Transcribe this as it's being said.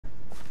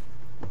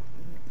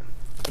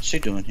What's she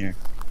doing here?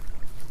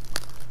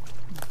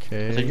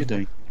 Okay. What are you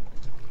doing?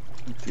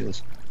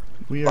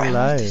 We are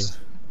live.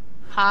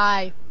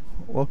 Hi.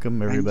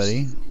 Welcome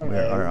everybody. We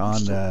are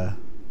on the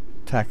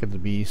Attack of the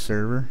Bee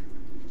server.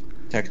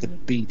 Attack the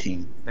B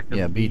team.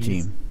 Yeah, B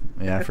team.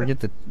 Yeah, forget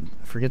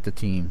the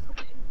team.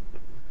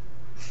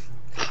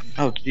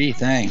 Oh gee,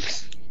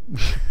 thanks.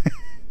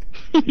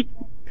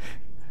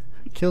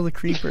 Kill the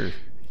creeper.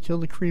 Kill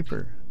the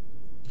creeper.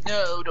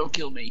 No, don't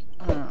kill me.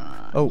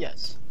 Oh.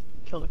 Yes.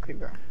 Kill the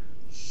creeper.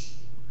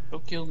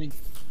 Don't kill me.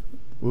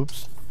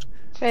 Whoops.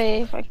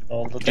 Faith,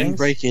 All the You didn't things.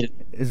 break it.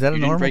 Is that a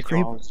You didn't normal break creep?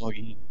 your arms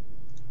logging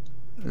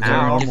in. Is that a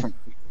normal? Different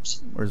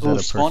creepers. Or is Oh, that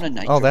a spawn person?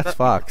 a Oh, nitro. that's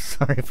Fox.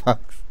 Sorry,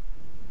 Fox.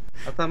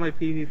 I thought my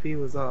PvP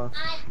was off.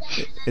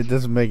 It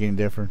doesn't make any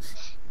difference.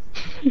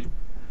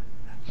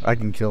 I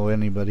can kill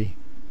anybody.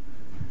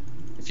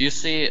 If you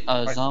see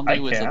a zombie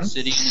with can't.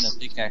 obsidian and a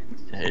pickaxe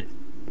head,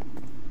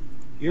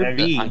 You're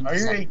B. Are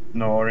you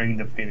ignoring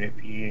the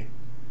PvP?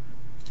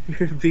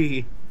 You're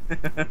B.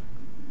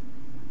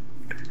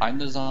 I'm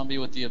the zombie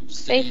with the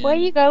obsidian. Faith, where are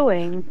you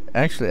going?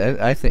 Actually,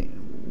 I think.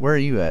 Where are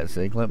you at,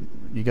 Zig?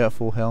 You got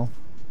full health?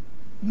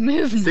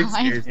 Move 6 9.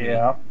 scares me.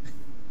 Yeah.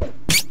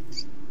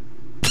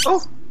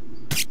 Oh!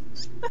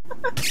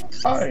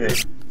 Fire.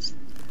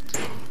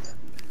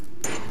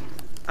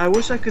 I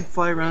wish I could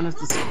fly around as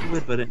the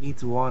squid, but it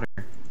needs water.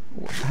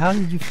 How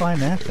did you find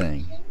that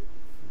thing?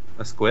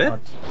 A squid?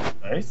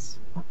 Nice.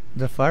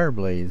 The fire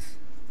blaze.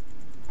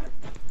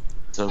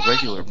 It's a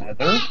regular.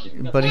 Nether.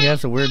 But he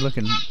has a weird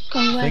looking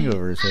thing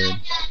over his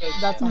head.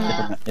 That's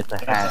a It's a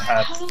That's a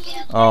hat.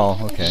 hat.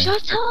 Oh, okay.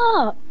 Shut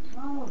up!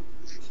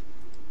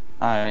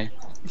 Hi.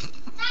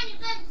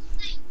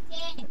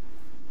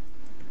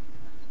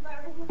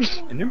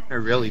 And you're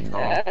really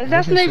tall.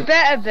 That's no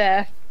better,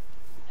 Beth.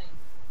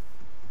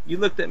 You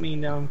looked at me,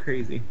 now I'm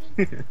crazy.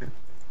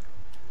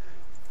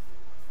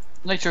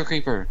 Nitro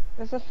creeper.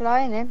 There's a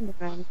flying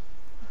Enderman.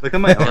 Look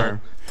at my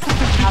arm.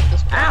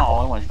 Ow!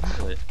 I want to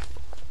kill it.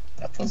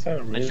 That was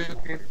a really... Nitro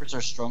creepers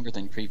are stronger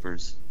than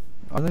creepers.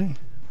 Are they?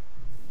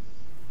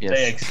 Yes.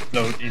 They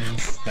explode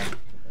instant.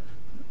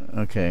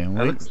 Okay, I'm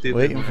I look stupid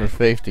waiting when for I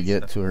Faith to say get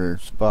stuff. to her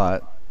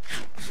spot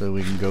so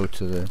we can go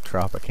to the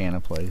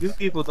Tropicana place. You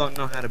people don't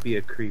know how to be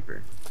a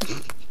creeper.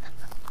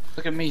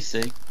 Look at me,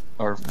 Sig.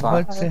 Or What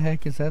Fox. the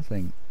heck is that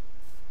thing?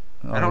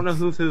 Oh, I don't know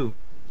who's who.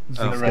 He's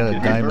Oh. got a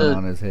diamond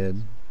on his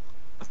head.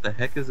 What the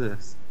heck is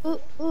this? Ooh,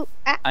 ooh,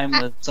 ah, I'm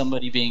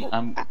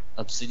I'm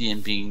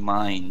obsidian being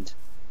mined.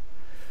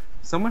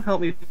 Someone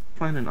help me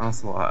find an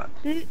ocelot.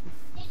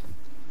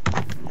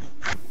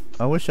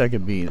 I wish I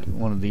could be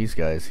one of these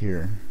guys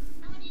here.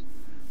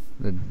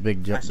 The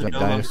big I should no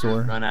longer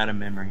dinosaur. run out of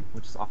memory,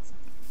 which is awesome.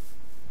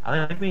 I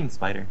like being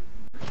spider.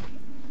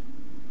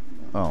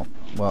 Oh,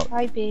 well,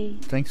 Hi, B.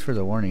 thanks for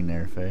the warning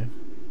there, Faith.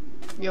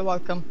 You're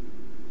welcome.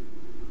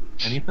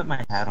 I need to put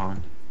my hat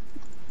on.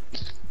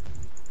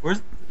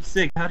 Where's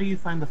Sig? How do you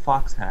find the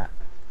fox hat?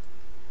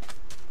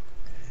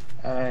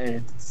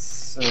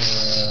 It's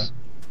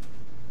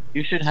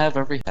You should have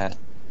every hat.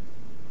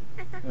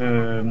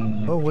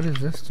 Oh, what is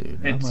this dude?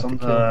 I'm it's about on to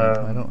kill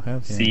him. I the don't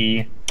have him.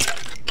 sea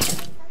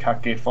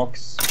Kake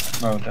Fox.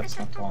 No, that's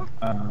not the one.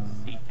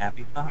 The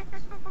happy fox?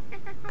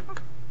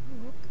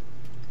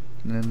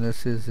 And then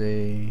this is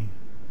a...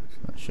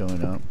 It's not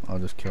showing up. I'll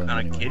just kill him Not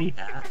anyway. a kitty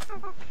hat.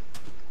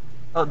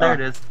 Oh, there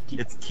it is.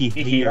 It's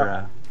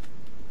Kihira.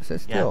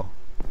 Sit Yeah. still.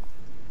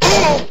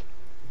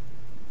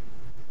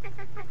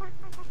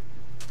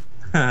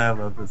 I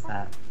love this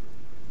hat.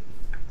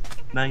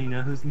 Now you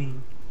know who's me.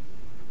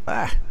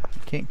 Ah,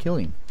 can't kill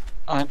him.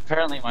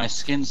 Apparently my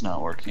skin's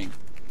not working.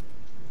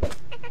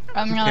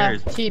 I'm Who gonna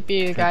cares?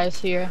 TP you guys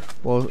here.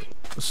 Well,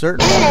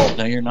 certainly.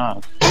 No, you're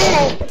not.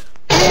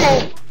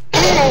 I'm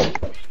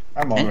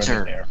already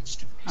Enter. there.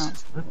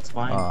 Let's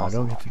find I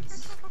don't get to...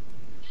 ocelots.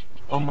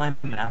 Oh, my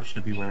map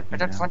should be working I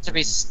don't now. want to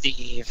be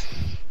Steve.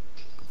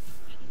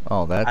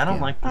 Oh, that. I don't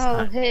yeah. like this Oh,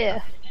 hat.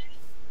 here.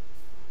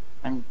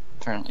 I'm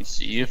apparently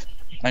Steve.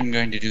 I'm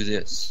going to do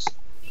this.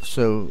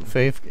 So,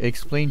 Faith,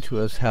 explain to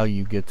us how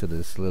you get to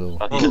this little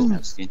Oh, he doesn't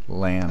have skin.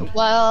 land.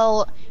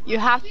 Well, you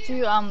have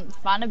to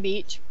find a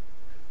beach.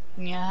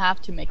 And you have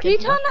to make Can you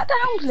turn that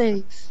down,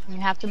 please? You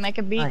have to make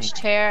a beach Right.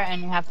 chair,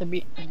 and you have to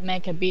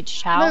make a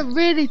beach towel, No,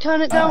 really,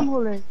 turn it down,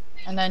 Holly.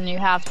 and then you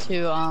have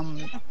to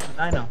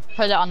I know.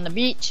 put it on the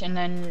beach, and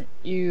then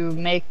you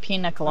make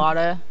pina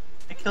colada,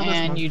 I killed this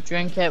and monkey. you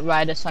drink it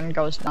right as sun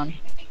goes down.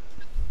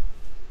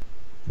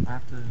 I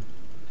have to...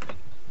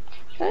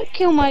 Don't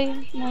kill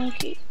my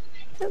monkey.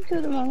 Don't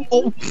kill the monkey.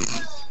 Oh.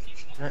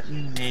 Let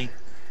me make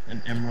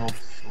an emerald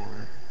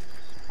sword.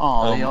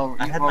 Oh, I you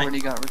had my- already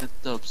got rid of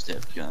the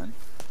dubstep gun.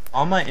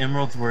 All my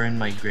emeralds were in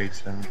my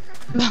gravestone.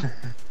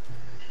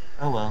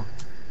 Oh well.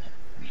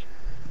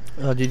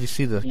 Did you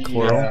see the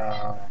coral?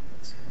 Yeah.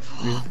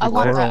 The I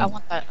want coral- that. I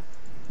want that.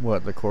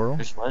 What, the coral?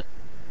 There's what?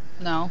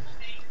 No.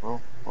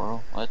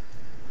 Coral? What?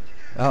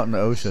 Out in the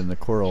ocean, the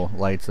coral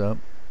lights up.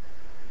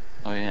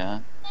 Oh yeah.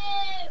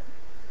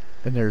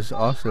 And there's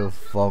also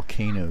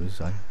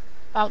volcanoes. I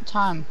About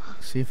time.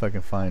 see if I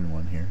can find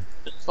one here.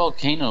 There's a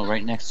volcano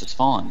right next to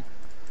spawn.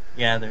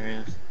 Yeah, there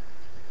is.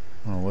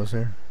 Oh, was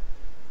there?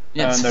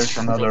 Yeah, And there's it's-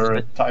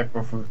 another type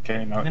of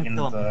volcano I'm gonna in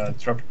kill the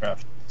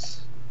Tropicraft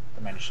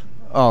dimension.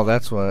 Oh,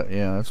 that's what.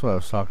 Yeah, that's what I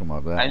was talking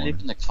about. That I one. live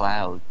in the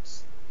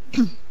clouds.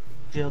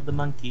 Killed the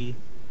monkey.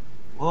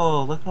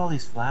 Whoa, look at all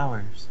these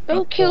flowers.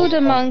 Don't kill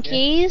the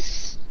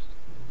monkeys.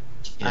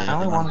 Yeah, I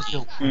only the want monkey. to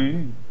kill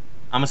one.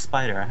 I'm a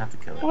spider, I have to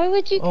kill it. Why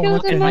would you Oh, kill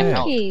what the the heck?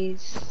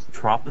 monkeys?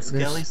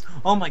 Troposkellies?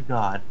 Oh my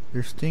god.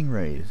 They're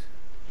stingrays.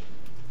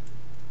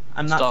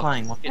 I'm not Stop.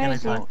 flying. What can I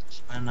Crazy. fly?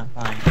 I'm not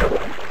flying.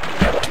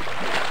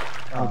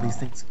 Oh, these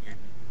things scare me.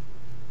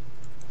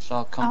 So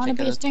I'll I come wanna take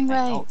be a a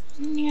stingray.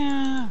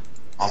 Yeah.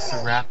 Also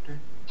raptor.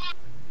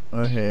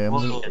 Okay,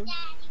 Whoa.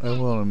 I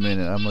will in a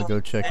minute. I'm gonna go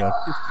check out,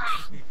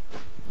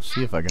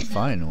 see if I can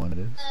find one. It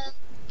is.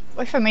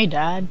 Wait for me,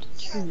 Dad.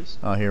 Jeez.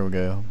 Oh, here we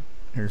go.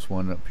 Here's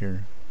one up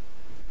here.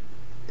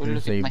 Look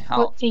Here's at a- my What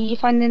house. do you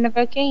find in the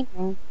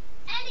volcano?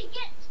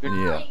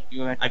 Yeah.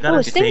 You are I Oh, gotta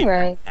a save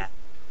stingray. that.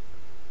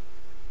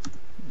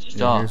 Yeah,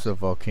 Stop. here's a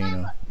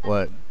volcano.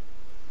 What?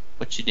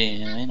 What you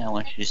doing? I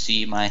want you to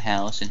see my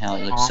house and how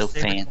it looks so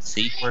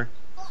fancy. Work.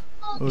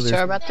 Oh, You there's,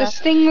 sure about The that?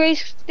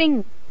 stingrays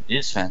sting. It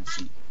is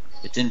fancy.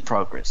 It's in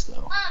progress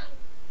though.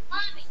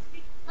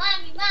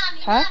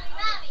 Huh?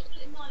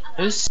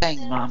 Who's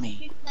saying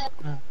mommy?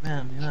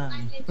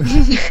 Mommy.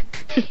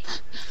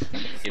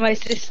 My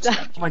sister.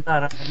 Oh my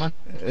god, I'm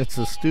it's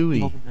a Stewie.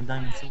 holding a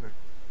diamond sword.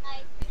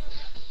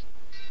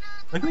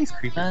 Look at these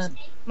creepers.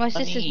 My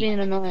sister's being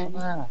annoying.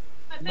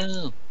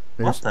 Move.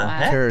 There's the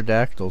heck?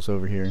 pterodactyls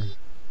over here.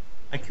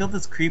 I killed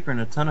this creeper and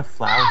a ton of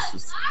flowers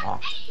just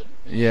dropped.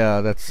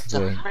 Yeah, that's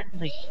So the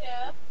friendly.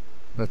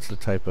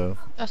 type of.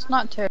 That's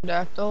not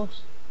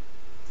pterodactyls.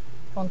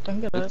 Don't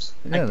think it is.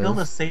 Yeah, I killed a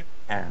there's, saber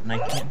cat and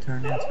I can't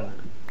turn into it.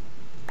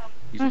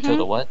 You killed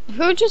a what?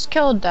 Who just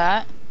killed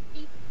that?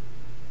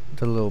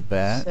 the little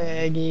bat.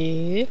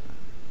 Saggy.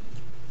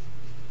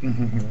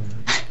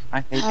 I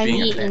hate I'm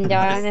being eating a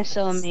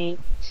dinosaur meat.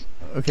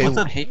 Okay, What's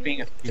I hate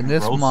being a in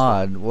this roast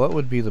mod, what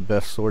would be the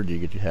best sword you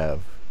could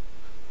have?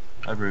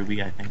 a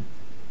ruby, I think.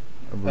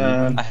 A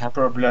ruby? I have-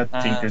 Probably a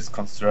Tinker's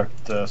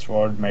Construct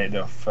sword made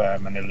of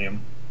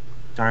manilium.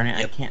 Darn it, I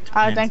Yep. can't turn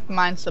I into think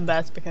mine's the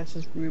best because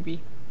it's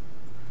ruby.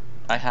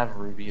 I have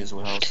ruby as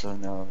well, so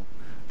no.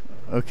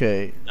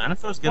 Okay,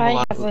 dinosaurs give a I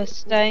lot have of a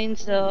stone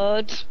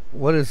sword.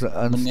 what is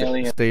an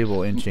Manilium.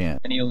 unstable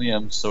enchant?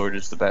 Anilium sword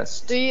is the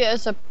best. Do you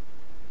as a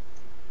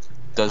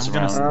Does I'm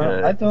gonna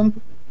around I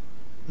don't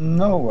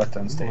know what What's-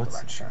 unstable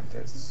enchant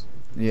is.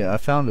 Yeah, I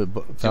found it.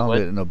 Found what?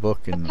 it in a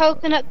book A in.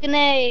 coconut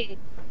grenade.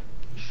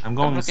 I'm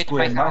going with Look at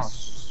squid. my My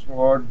house.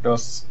 sword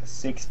does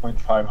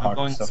 6.5 I'm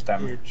going hearts of squid.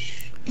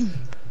 damage.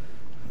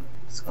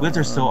 Squids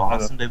are so Uh,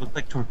 awesome. They look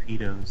like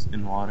torpedoes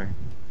in water.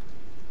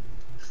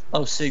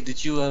 Oh, Sig,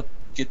 did you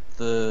get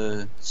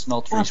the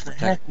smelteries What the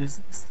heck protect? is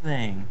this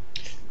thing?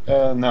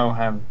 No,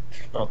 haven't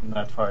gotten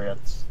that far yet.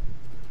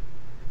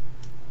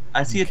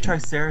 I see a Okay. Ooh, a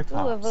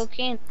triceratops.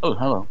 volcano. Oh,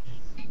 hello.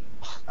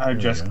 I've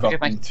we just go. Look at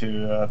gotten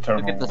to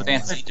thermal. Look at the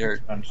fancy dirt.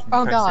 expansion.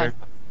 Oh god,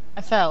 Triceratops.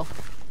 I fell.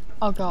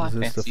 Oh Is god.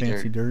 this the fancy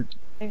fancy dirt?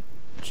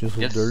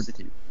 Chisel Yes, dirt. it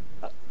is.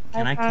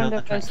 Can I kill found the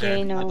a triceratops?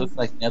 It volcano. looks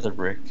like nether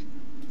brick.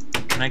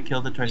 Can I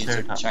kill the These are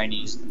triceratops?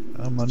 Chinese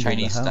I'm under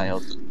Chinese the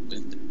house. style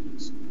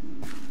windows.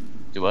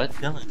 Do what?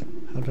 Kill it.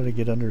 How did I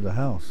get under the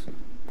house?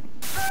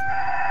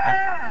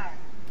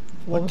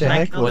 What the Can I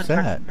heck kill was the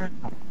that?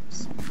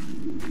 triceratops?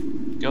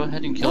 Go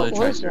ahead and kill What a was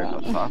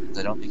triceratops that? fox.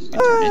 I don't think you can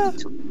turn it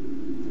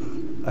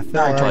into I Die,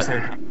 fell out.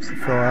 triceratops.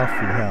 Fell off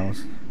your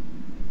house.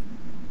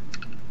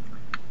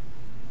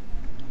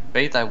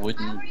 Faith. I would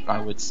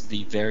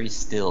be very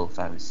still if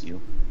I was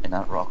you, and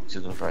not rock to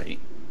the right.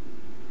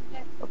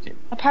 Okay.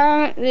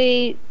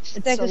 Apparently, It's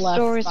the left,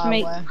 stegosaurus by the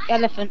make way.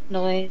 elephant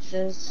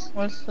noises.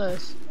 What's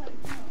this?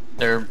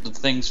 They're the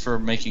things for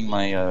making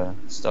my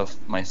stuff,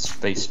 my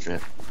space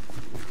trip.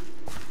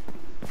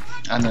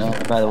 And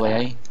by the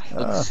way,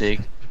 look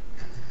Sig.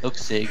 Look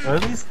Sig. Are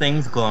these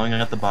things glowing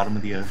at the bottom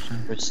of the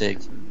ocean? Look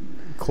Sig.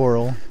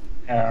 Coral.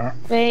 Yeah.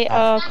 They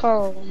are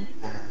coral.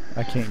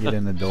 I can't get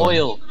in the door.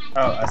 Oil.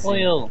 Oh, I see.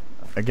 Oil.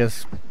 I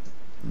guess.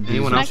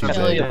 Anyone these else are I have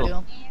too kill any? big.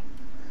 you.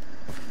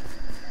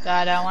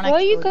 Dad, I wanna Where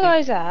are kill you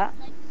guys at?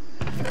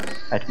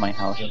 At my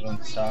house.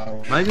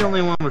 So, Am I the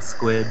only one with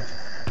squid?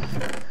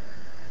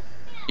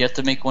 You have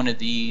to make one of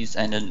these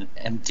and an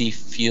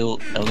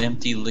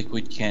empty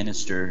liquid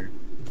canister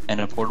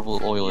and a portable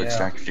oil Yeah,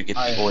 extractor to get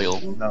I- the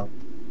oil. No,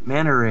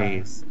 Manta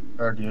rays.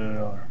 heard you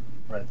or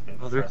read it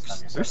Oh, the first time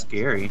you they're said it.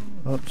 scary.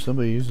 Oh,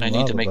 somebody using I lava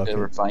need to make bucket.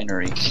 the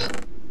refinery.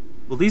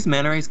 Will these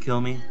manta rays kill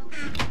me?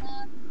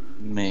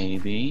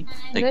 Maybe.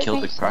 I They don't killed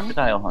the think so.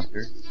 crocodile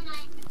hunter.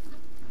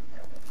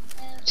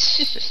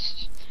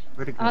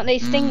 Where'd it go? Aren't they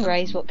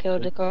stingrays what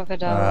killed the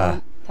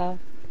crocodile? hunter?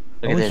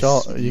 Look I at wish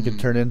this. you could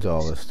turn into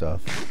all this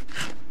stuff.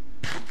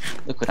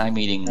 Look what I'm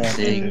eating, Yeah,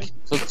 Sig.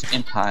 Cooked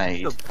in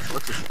pie.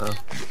 What's this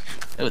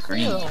stuff? It was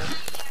green. Ew. Oh,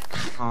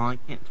 I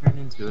can't turn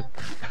into it.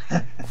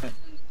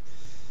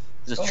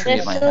 There's a tree They're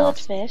at my still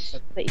house. fish,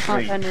 but you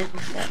can't turn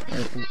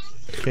into it.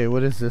 Okay,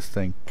 what is this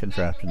thing?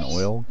 Contraption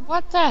oil?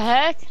 What the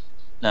heck?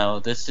 No,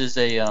 this is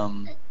a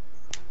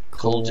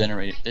coal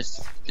generator.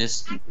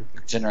 This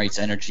generates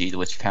energy,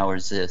 which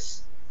powers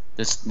this.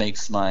 This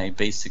makes my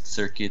basic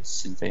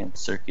circuits,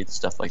 advanced circuits,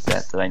 stuff like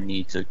that I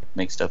need to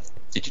make stuff.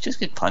 Did you just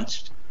get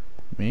punched?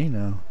 Me?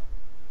 No.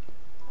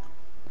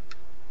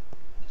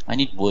 I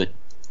need wood.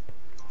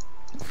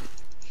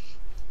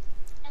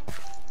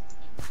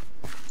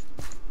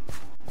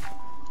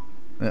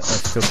 I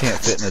still can't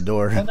fit in the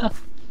door.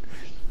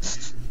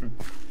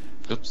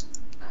 Oops.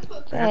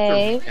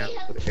 Dave.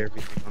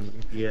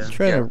 Yeah.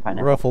 Trying Yeah, to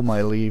pineapple. ruffle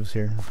my leaves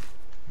here.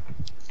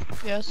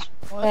 Yes.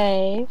 What?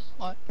 Dave.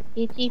 What?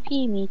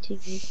 ETP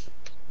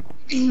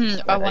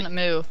meeting. I want to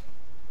move.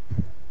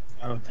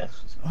 Oh, that's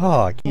just...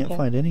 Oh, I can't Okay.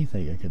 find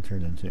anything I can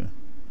turn into.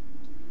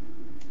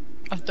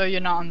 Although you're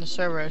not on the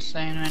server, it's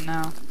saying right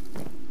now.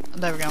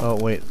 There we go. Oh,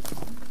 wait.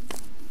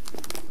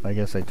 I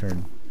guess I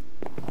turned.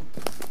 You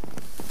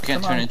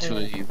can't Come turn on, into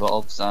Taylor. an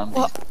evolved zombie.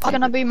 What? Are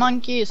gonna be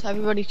monkeys?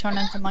 Everybody turn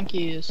into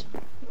monkeys.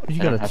 You I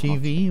got don't a have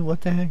TV?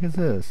 What the heck is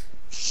this?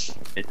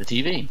 It's the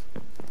TV.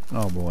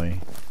 Oh boy.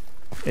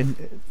 And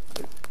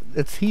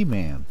it's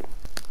He-Man.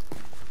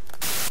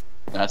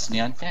 That's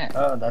Neon Cat.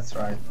 Oh, that's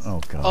right.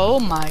 Oh god. Oh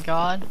my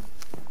god.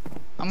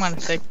 I'm gonna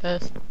take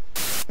this.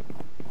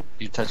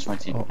 You touched my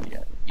TV. Oh.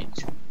 Yeah.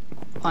 Each.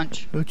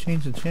 Punch. Who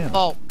changed the channel?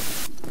 Oh.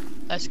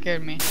 That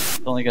scared me.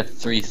 Only got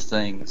 3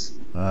 things.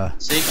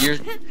 See, you're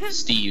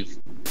Steve.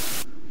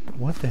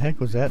 What the heck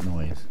was that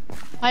noise?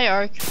 Hi,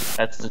 Ark.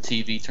 That's the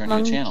TV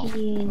turning the channel.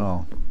 Monkey.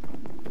 Oh.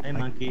 Hey,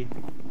 monkey.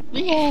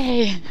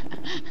 Yay!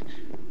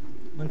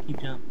 Monkey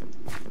jump.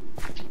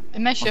 Am I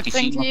Monkey shifting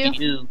see, to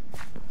monkey you? do.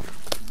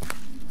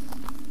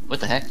 What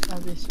the heck?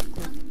 That'd be so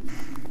cool.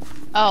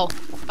 Oh,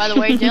 by the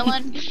way,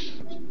 Dylan,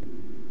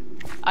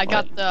 I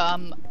got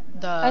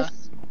the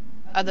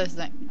other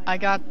thing. I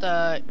got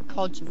the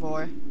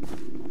cultivore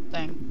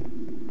thing.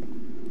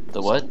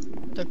 The what?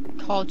 The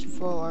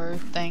cultivore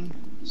thing,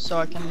 so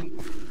I can.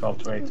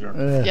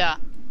 Cultivator. Yeah.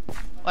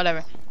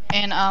 Whatever.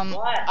 And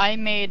I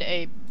made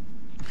a.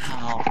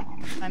 Oh.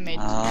 I made.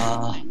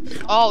 Uh,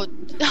 Oh,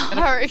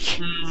 Ark.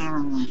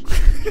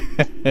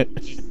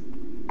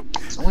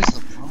 It's always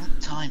the wrong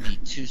time he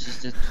chooses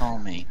to call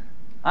me.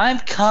 I'm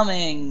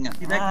coming!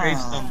 See, that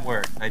gravestone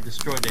worked. I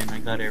destroyed it and I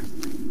got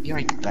everything. Be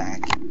right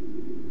back.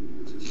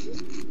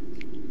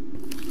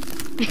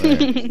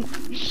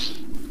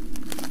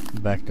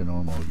 Back to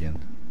normal again.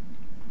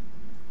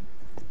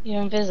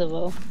 You're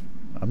invisible.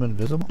 I'm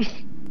invisible?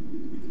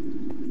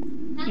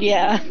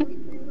 Yeah.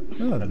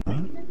 No, I'm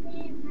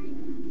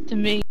not. To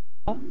me.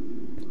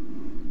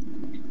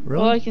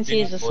 Really? All I can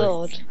see is a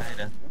sword.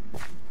 Kinda.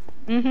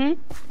 Mhm.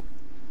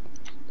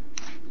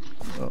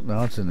 Well,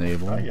 now it's Oh,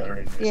 enabled. you're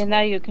invisible. Yeah,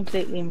 now you're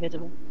completely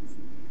invisible.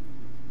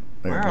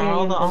 There. Where Yeah, are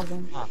all the you're awesome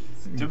invisible.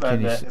 spots? Too Can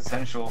bad you the s-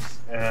 essentials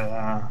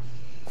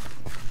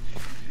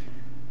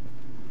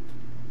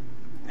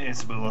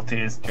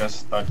visibility is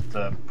just like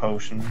the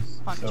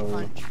potions. Punch, so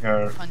punch.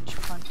 your Punch,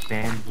 punch.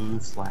 Bamboo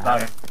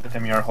slab.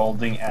 item you're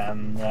holding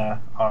and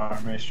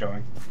armor is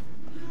showing.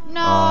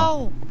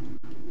 No!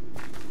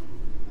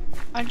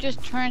 I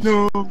just turned.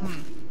 No.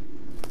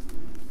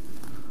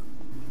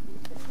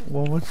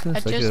 Well, what's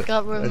this? I just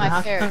got rid of my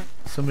have hair.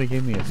 Somebody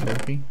gave me a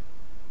Slurpee?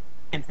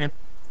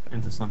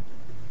 Into some.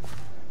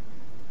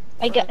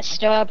 I got a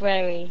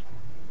strawberry.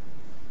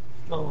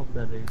 Oh,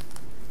 baby.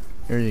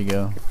 Here you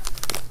go.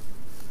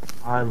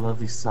 I love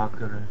these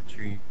sakura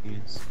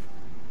trees.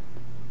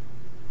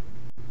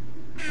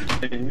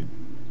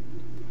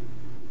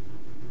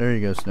 There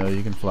you go, Snow.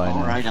 You can fly now.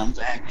 Alright, I'm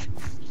back.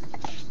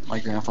 My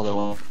grandfather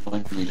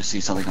wanted me to see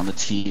something on the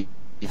TV.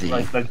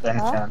 Like the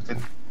enchanted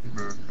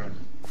bird.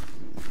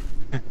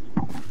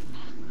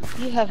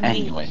 You have me.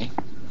 Anyway,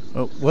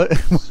 Oh, what?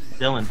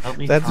 Dylan, help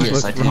me. That find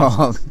just Yes, looks I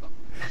wrong.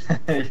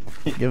 That's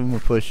Give him a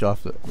push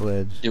off the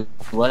ledge. do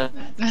what?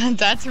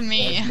 That's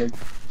me.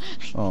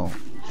 Oh.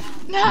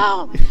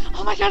 No!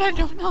 Oh my god, I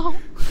don't know.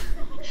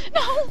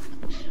 No!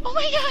 Oh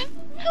my god,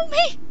 help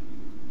me!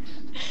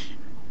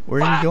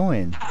 Where are you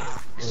going?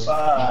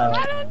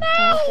 I don't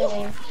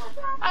know!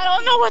 I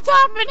don't know what's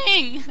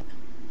happening!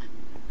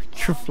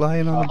 You're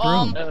flying on the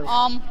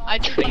broom. I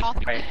just off.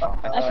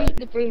 I think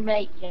the broom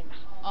ate you.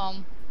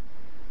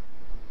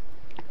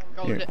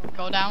 Here.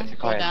 Go down,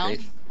 go down.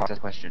 Process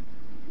question.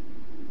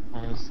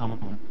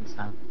 Someone is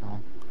out.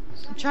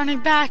 I'm turning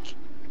back.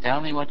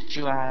 Tell me what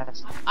you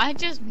asked. I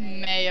just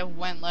may have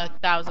went like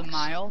 1,000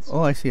 miles.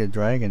 Oh, I see a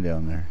dragon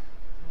down there.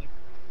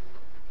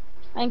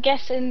 I'm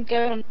guessing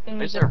going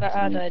was a there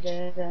bad food?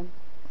 idea then.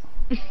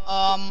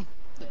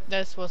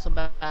 This was a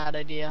bad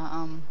idea.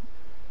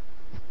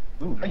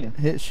 Ooh, brilliant.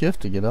 Hit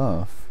shift to get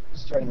off.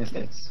 Let's try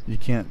this. You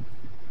can't.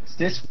 Is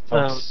this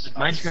So, fox?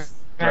 my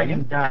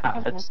dragon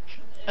died. Okay.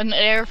 An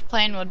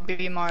airplane would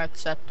be more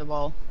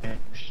acceptable.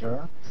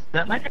 Sure. Is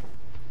that my dragon?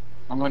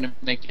 I'm going to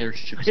make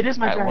airships. It is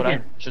my What I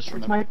dragon. just It's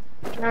remembered.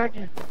 my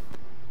dragon.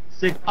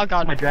 Sick. Oh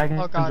god. My dragon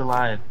Oh is god.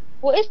 alive.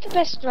 What is the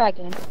best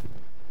dragon?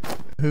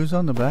 Who's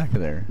on the back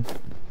of there?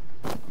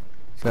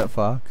 Is that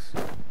Fox?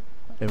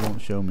 It won't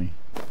show me.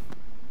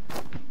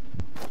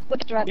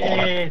 Which dragon?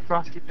 Yay,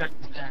 Frosty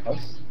Dragon's back.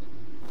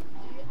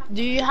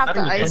 Do you have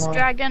the ice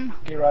dragon?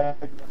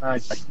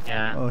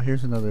 Yeah. Oh,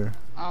 here's another.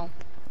 Oh.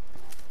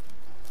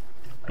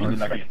 Really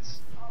like it.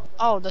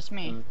 Oh, that's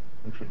me.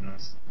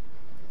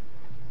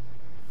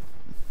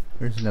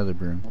 Here's another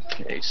broom.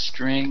 Okay,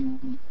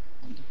 string.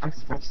 I'm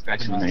supposed to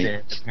scratching my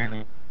head.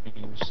 Apparently.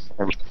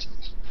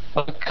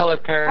 What color I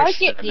parachute?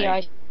 get the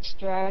ice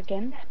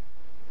dragon.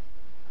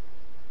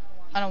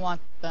 I don't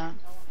want that.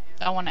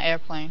 I want an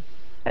airplane.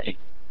 Hey.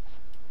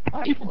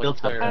 People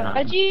built up.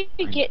 How do you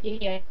get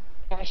the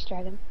ice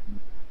dragon?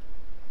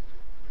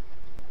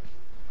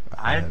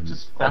 I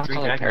just found What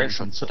color 3 dragons.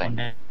 parachute should I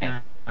make?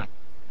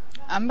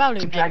 I'm about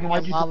to make Dragon, a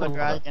why'd you lava put the-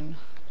 dragon.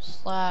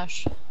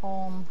 Slash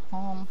home.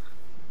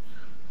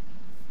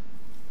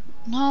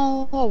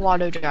 No, a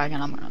water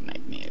dragon. I'm gonna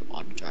make me a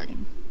water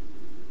dragon.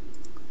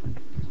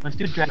 Let's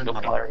do dragon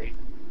gallery.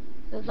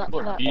 Does that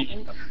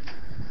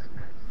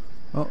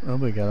Oh,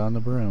 nobody got on the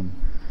broom.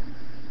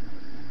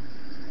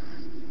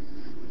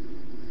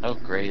 Oh,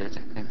 great. I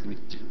think we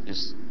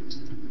just.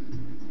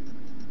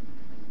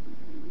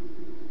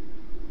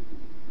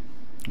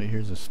 Hey,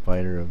 here's a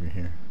spider over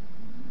here.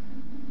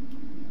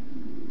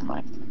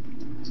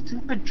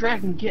 Stupid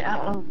dragon, get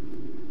out of.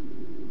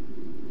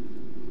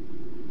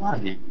 Why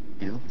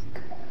you?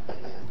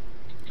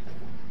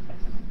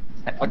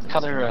 What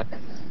color?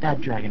 That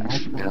dragon.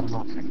 Why'd you Yeah, go in the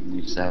water? I can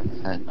use that.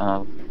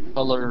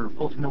 Color.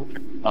 Go in the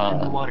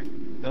water.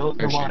 Go in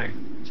the water.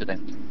 Should I?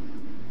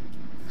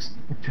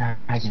 Stupid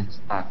dragon.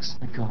 Box.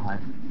 Oh my god.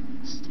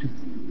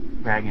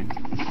 Stupid dragon.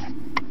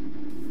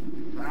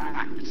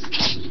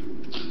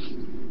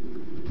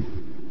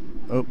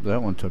 Oh,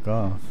 that one took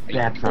off.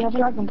 Bad Do you have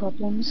dragon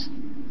problems?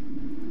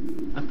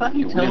 I thought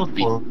you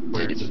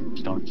teleported.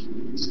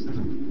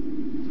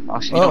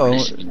 Actually, Uh oh,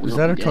 initially is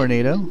that a will.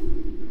 tornado?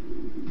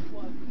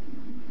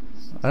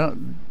 I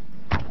don't.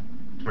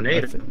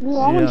 Tornado. Well,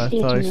 I want Yeah, I to see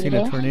a thought I seen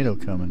a tornado. tornado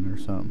coming or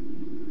something.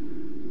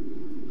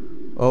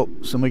 Oh,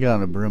 somebody got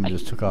on a broom and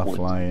just took off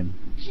flying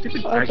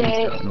Stupid Okay. dragon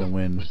in stuff. the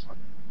wind.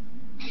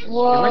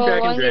 Whoa,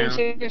 dragon I'm getting drown.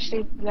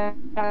 seriously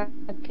bad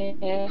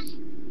here.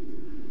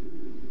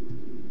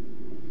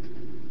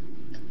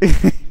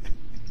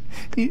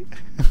 I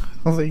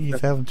don't think he's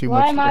having too Why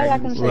much am I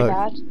lagging so luck.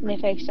 bad in the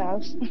fake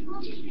house?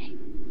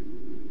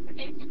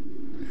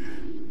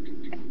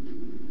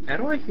 How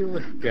do I heal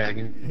a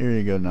dragon? Here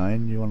you go,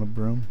 9. You want a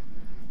broom?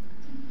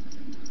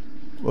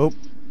 Whoop.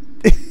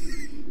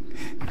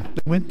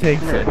 The wind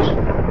takes it.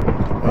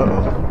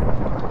 Uh-oh.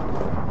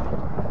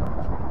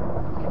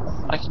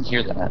 I can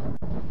hear that.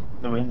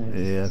 The wind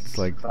is. Yeah, it's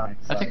like... I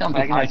think I'm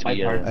Dragon behind is my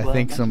the. part. I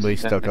think somebody's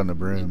stuck on the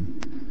broom.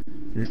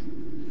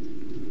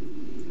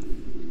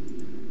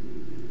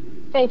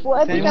 Faith, what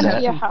have you Anyone done have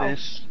to your some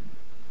house?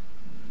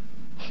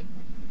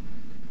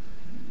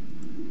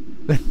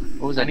 fish?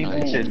 What was that Anything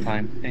noise? shit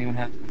fine. Anyone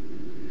have?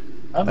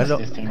 How I does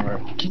don't- this thing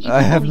work? Can you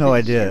I have tell no me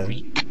idea. if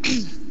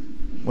it's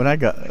When I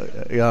got...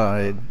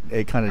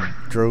 it kind of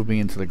drove me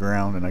into the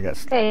ground and I got...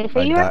 Faith, I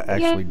are you at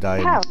actually your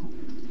died. house?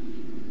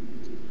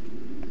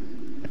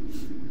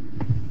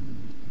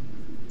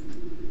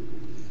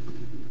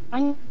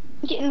 I'm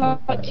getting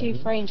like 2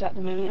 frames at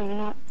the moment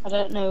and I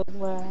don't know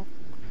where.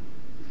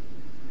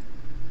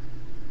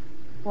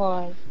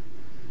 Why?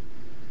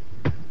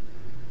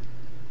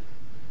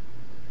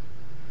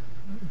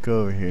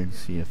 Go over here and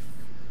see if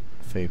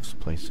Faith's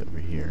place over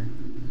here.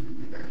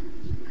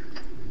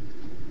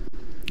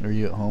 Are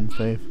you at home,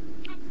 Faith?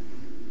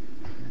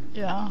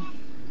 Yeah.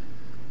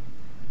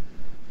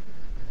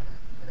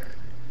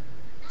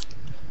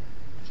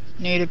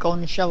 Need a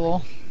golden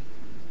shovel.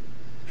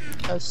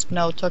 Cause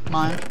snow took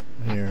mine.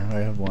 Here, I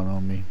have one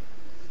on me.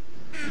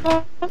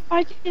 Oh,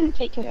 I didn't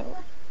take it out.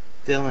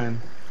 Dylan.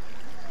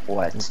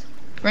 What?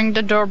 Ring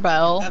the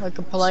doorbell like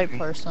a polite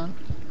person.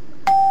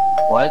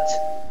 What?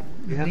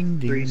 You have Ding,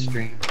 3 ding.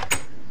 string.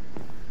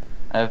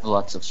 I have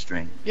lots of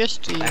string. Yes,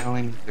 Steve. I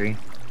only need 3.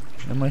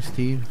 Am I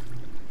Steve?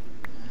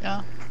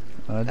 Yeah.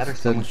 It That or doesn't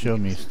someone show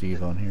can- me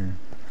Steve on here.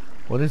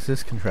 What is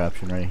this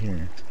contraption right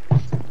here?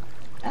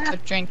 A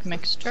drink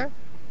mixture.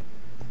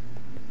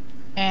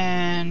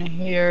 And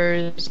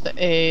here's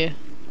a Why are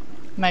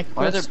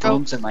there microscope.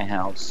 brooms in my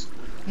house?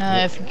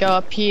 Now if you go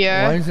up Why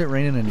here, is it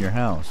raining in your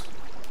house?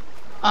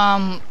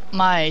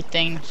 my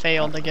thing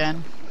failed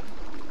again.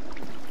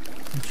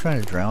 You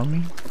trying to drown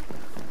me?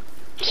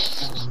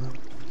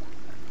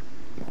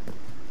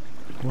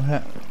 What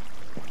happened?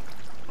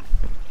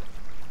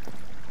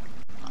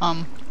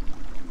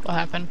 What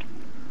happened?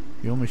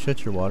 You want me to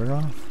shut your water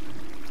off?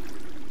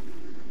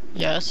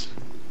 Yes.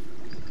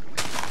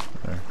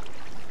 There.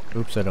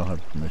 Oops, I don't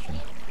have permission.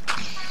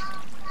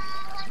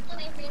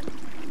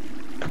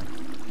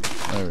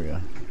 There we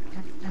go.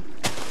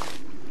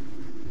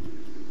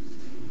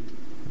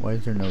 Why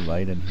is there no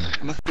light in here?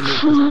 I must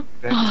have moved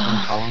this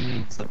dragons follow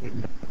me. So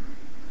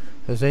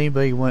Has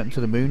anybody went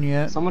to the moon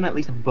yet? someone at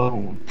least a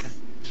bone.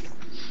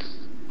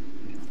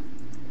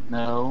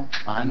 No,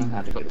 I know I'm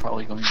how to do it.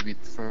 probably going to be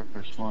the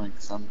first one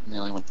because I'm the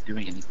only one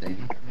doing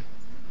anything.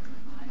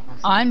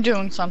 I'm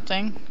doing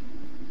something.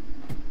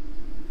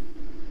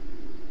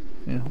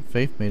 Yeah,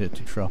 Faith made it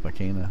to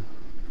Tropicana.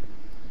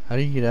 How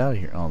do you get out of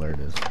here? Oh, there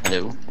it is.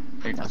 Hello.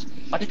 Very nice.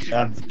 Why did you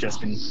I've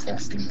just been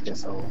testing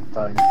this whole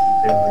time.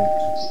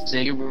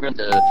 say you were going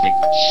to take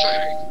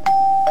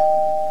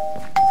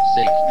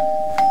Sig?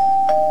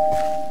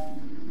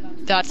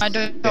 That's my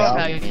door.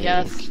 Yeah.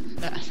 Yes.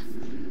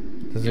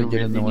 Does You it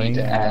get in the really need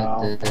way? to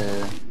add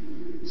the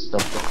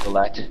stuff from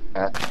Galactic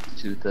Path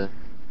to the...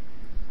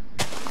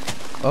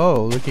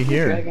 Oh, looky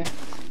here. Dragon.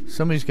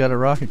 Somebody's got a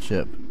rocket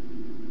ship.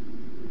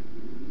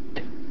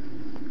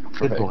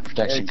 for Good boy.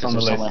 protection It's because on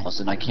the there's someone list. else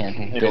and I can't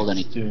It build is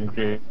anything to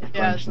great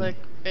Yeah, it's function. like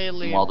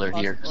alien. while they're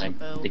here because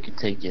possible they build. could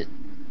take it.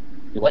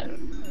 What?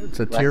 It's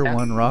a Like tier that?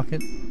 1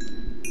 rocket.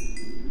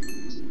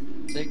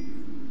 Sig?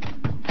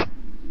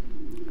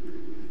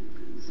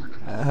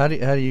 How do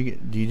you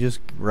get, do you just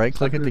right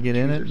click it to get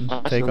in it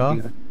and take off?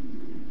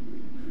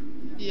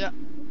 Yeah.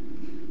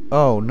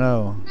 Oh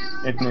no.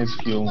 It needs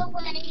fuel.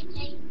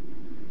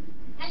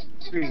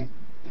 3,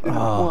 2,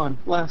 Oh. 1,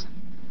 blast.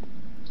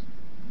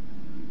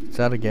 It's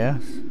out of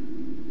gas.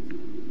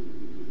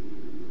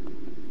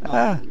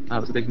 Ah.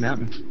 That was a big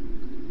mountain.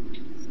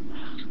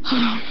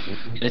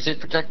 Is it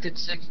protected,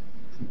 Sig?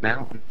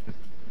 Mountain.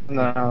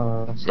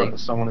 No,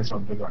 someone is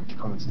on the ground to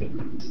come and stay.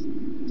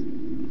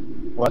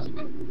 What?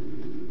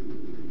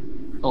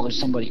 Oh, there's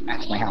somebody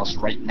at my house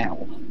right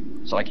now,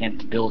 so I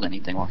can't build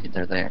anything while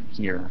they're there.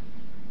 Here.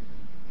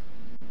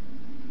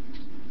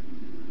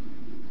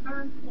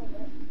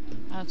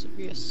 That should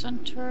be a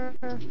center.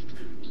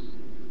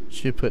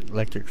 Should put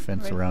electric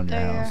fence Right around your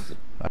there. house.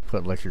 I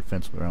put electric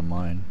fence around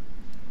mine.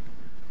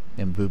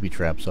 And booby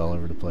traps all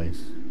over the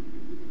place.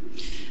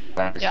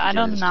 Yeah, I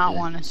do not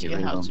want to see a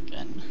house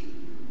again.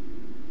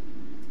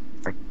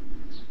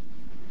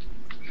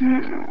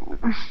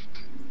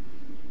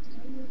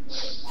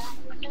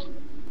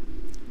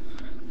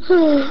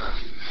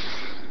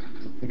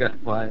 We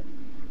got quiet.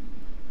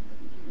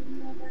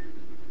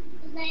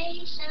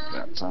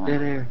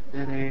 Dead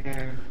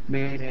air,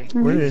 mayday.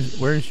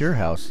 Where's your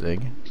house,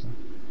 Zig?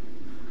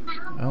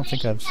 I don't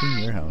think I've seen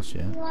your house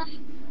yet.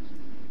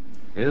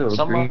 Ew,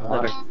 Someone green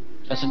water.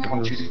 doesn't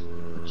want you to.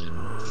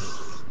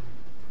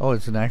 Oh,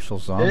 it's an actual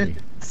zombie.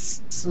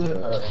 It's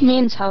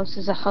Mian's house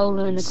is a hole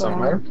in the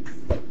somewhere.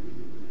 ground.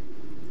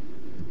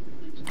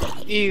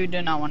 You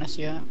do not want to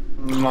see it.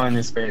 Mine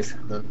is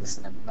basically the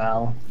same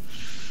now.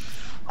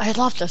 I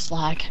love this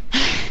lag.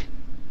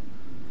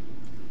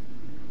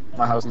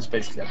 My house is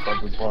basically a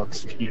cardboard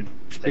box. Huge.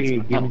 Hey,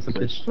 give me some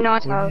fish.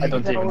 Nice house, I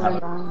don't they're even all have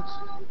it. around.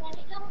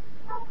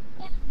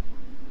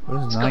 What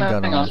has What's 9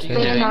 got going on on his here?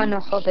 head? There's not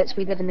enough hobbits,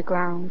 we live in the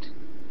ground.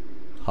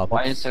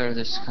 Why is Hobbits? there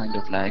this kind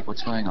of lag?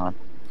 What's going on?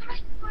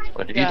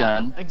 What have Yeah, you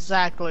done?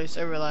 exactly.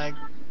 Server lag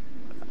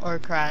or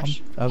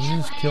crash. I was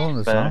just killing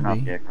the Better not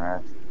zombie. be a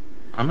crash.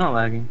 I'm not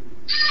lagging.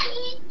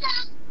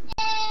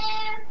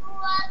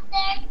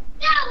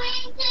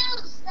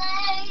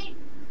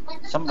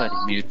 Somebody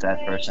mute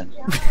that person.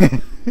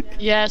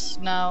 Yes.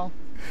 No.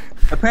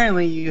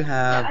 Apparently you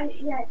have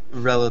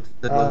relative.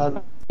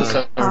 The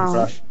server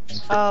crashed.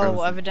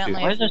 Oh,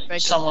 evidently Why if you does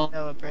break someone-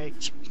 it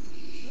breaks.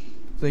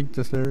 think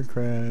the server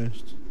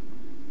crashed.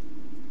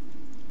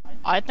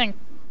 I think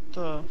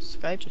the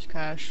Skype just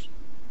crashed.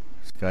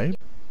 Skype?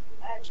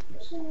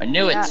 I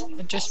knew it. Yeah,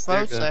 it just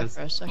There it froze there goes.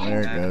 for a second.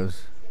 There it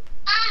goes.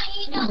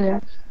 Yeah.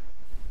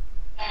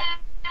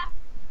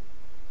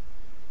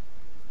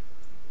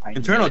 I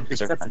Internal knew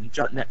it.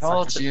 accepted .NET.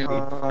 Told you.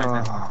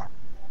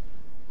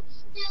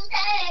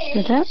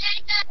 Did it?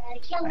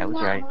 I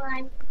was right.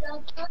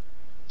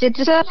 Did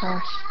the server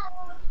crash?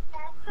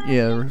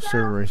 Yeah, the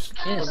server is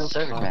Yes, the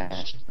server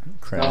crashed. No,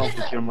 crashed.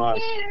 but you're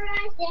right.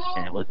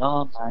 And it was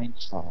all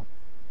Nine's fault.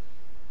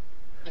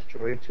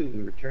 Joy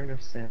 2, Return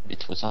of Sin.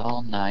 It was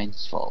all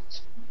Nine's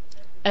fault.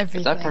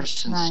 Everything's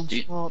person's Nine's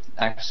stu- fault.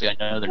 Actually, I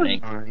know their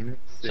name. 9,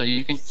 So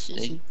you can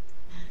see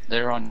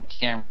they're on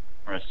camera,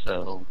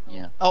 so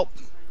yeah. Oh,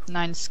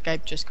 Nine's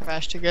Skype just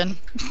crashed again.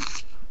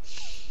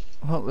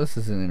 Well, this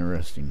is an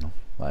interesting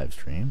live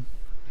stream.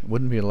 It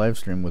wouldn't be a live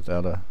stream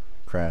without a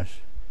crash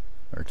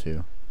or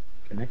two.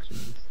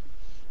 Connections.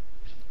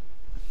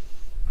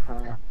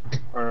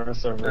 Or a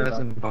server. That's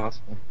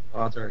impossible.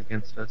 Odds are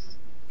against us.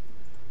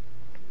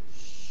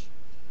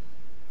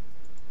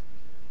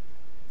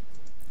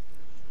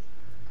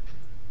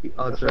 The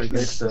odds are This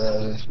against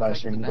us. live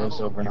stream goes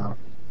over now.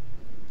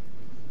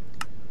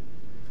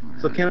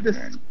 So can I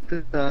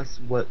discuss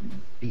what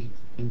the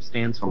team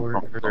stands for?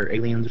 Are there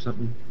aliens or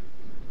something?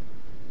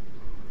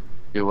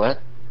 Do what?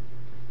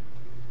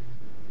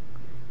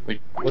 What you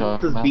What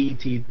talking does about?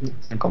 BT stand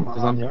for? Come 'Cause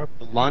on, on yeah.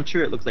 the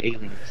launcher it looks like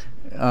aliens.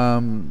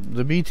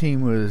 The B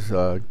team was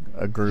a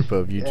group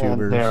of And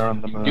YouTubers. they're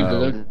on the moon. You Uh,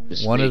 go to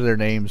the One of street. their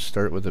names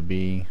start with a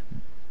B,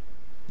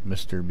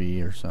 Mr.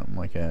 B or something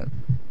like that.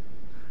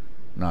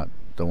 Not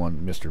the one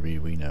Mr. B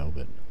we know,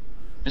 but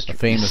Mr. a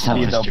famous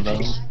Mr.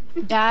 one.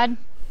 B. Dad,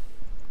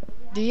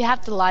 do you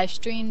have the live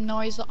stream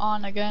noise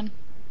on again?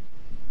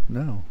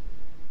 no.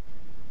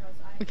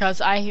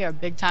 Because I hear a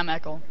big time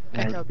echo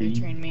Maybe.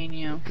 between me and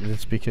you.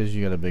 It's because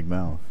you got a big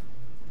mouth.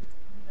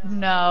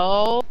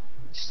 No.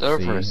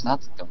 Server See? is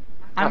not going.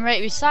 I'm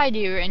right beside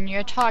you and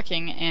you're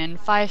talking, and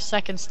 5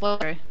 seconds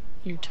later,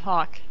 you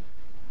talk.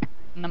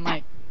 And I'm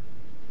like,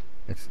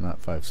 It's not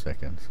 5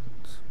 seconds.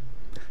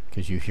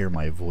 Because you hear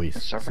my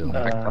voice. Silly.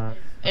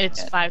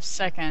 it's 5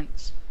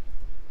 seconds.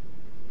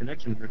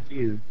 Connection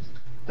refused.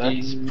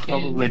 That's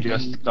probably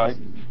just Skype.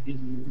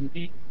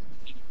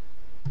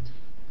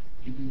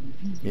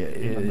 Yeah, it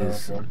Even though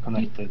is. we're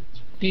connected.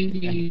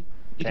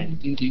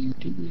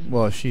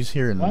 Well, she's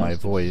hearing my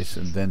voice,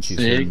 and then she's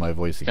hearing my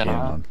voice again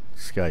on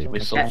Skype.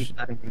 Whistle.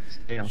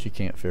 She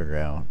can't figure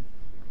out.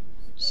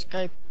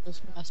 Skype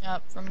is messing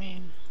up for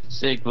me.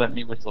 Sig, let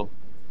me whistle.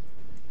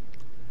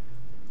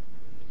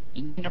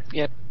 Nope,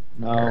 yet.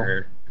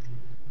 No.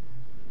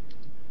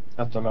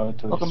 Not allowed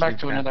to. Welcome back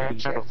to another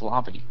episode of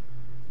Lobby.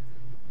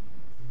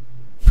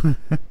 Are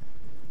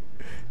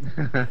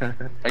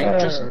you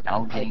just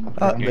now getting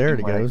Oh, there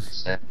it what I goes.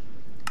 said?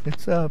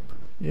 It's up.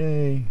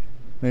 Yay.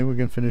 Maybe we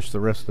can finish the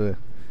rest of the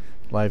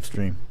live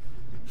stream.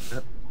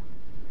 Yep.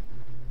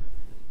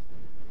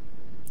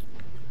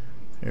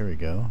 There we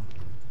go.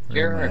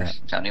 Here,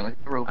 tell me what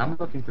the robot. I'm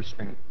looking for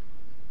strength.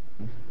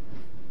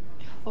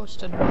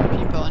 Hosted more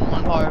people in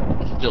one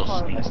bar Still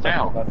sneaks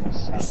down.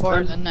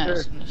 before the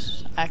nest and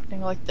is acting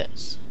like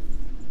this.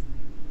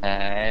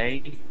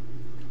 Hey.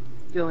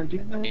 Dylan, do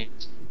you know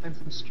find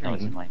some No, it's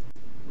string? mine.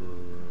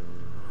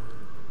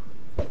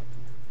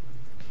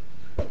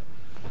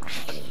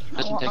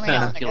 Doesn't take Let me time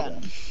out to kill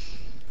again. them.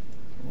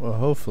 Well,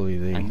 hopefully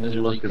I'm they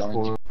literally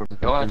going to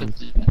go out of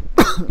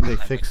the they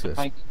fix this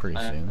pretty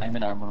soon. I'm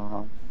in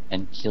armor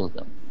and kill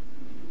them.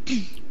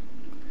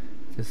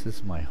 This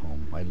is my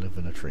home. I live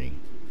in a tree.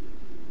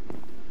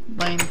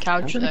 Laying the I'm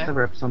couch gonna there.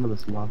 cover up some of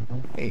this lava.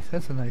 Hey,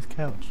 that's a nice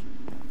couch.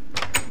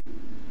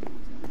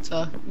 It's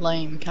a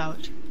lame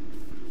couch.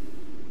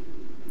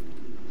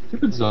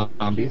 Stupid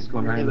zombies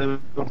going Really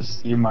around. want to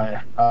see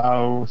my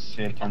house.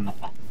 You can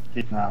see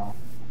it now.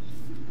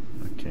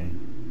 Okay.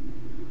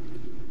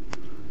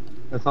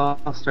 Let's all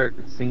start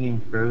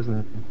singing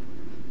Frozen.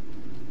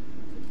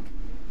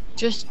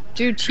 Just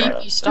do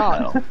TV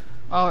stop.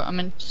 Oh, I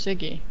meant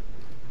Siggy.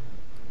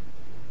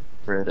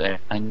 Fred,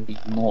 I need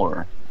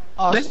more.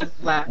 Oh,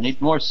 I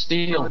need more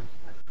steel.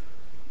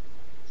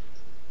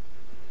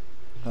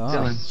 Oh,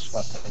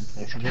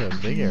 Dylan, you got a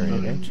big area,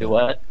 don't Do you?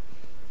 what?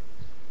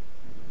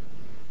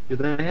 do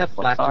they have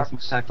What flash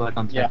box? attack like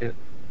on Yeah. Ticket?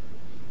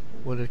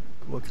 What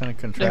kind of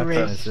contraption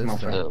raised. is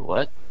this? The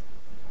what?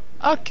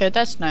 okay,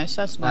 that's nice.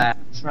 That's nice.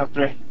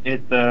 Smelter,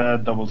 it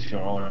doubles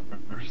your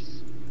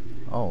orders.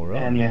 Oh, really?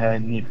 And you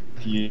need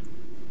to use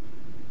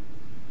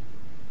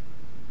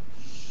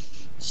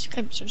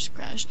Skype just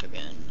crashed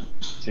again.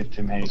 it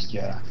to make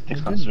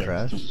didn't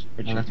crash.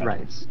 Oh, that's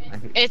right.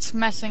 It's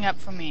messing up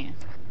for me.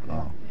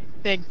 Oh.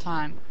 Big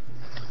time.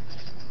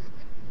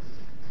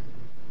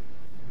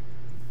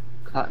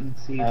 Cotton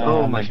seeds.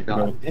 Oh my Go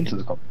god. into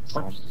the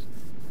cobblestone.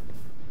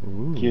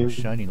 Ooh, You-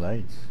 shiny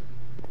lights.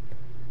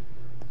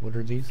 What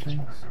are these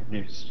things?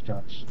 Use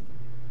charge.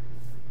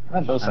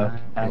 And those are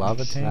tanks.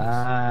 Lava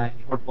tanks?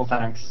 Portable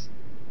tanks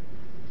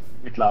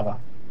with lava.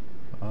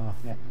 Oh,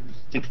 Yeah.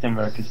 16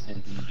 workers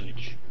in the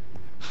bridge.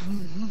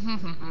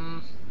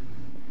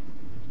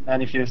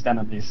 And if you stand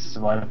on this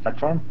wire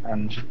platform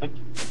and shift click,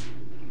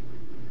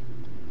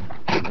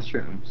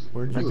 Mushrooms.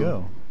 where'd you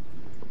go?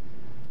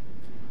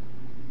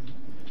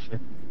 if it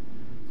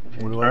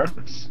What do I-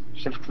 works,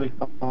 shift click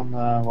on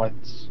white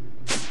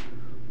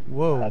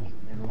Whoa. pad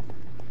middle.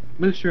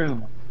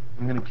 Mushroom.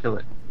 I'm gonna kill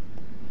it.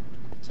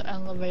 It's an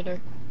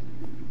elevator.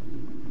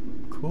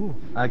 Cool.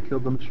 I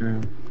killed the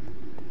mushroom.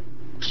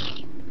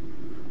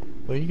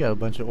 Well, you got a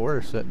bunch of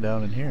ore set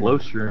down in here. Low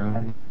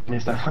shroom. And you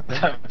still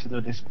have to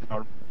do this with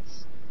orbs.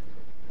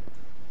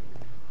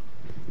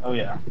 Oh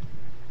yeah.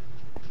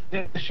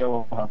 This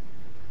show how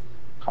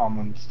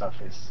common stuff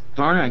is.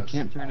 Darn it, I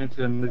can't turn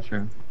into a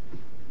mushroom.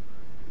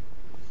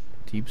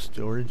 Deep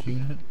storage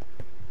unit.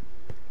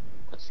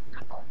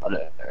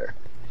 Whatever.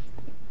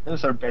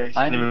 Those are I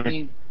basically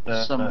need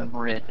the some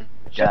red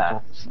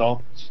shuttle gas.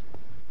 slots.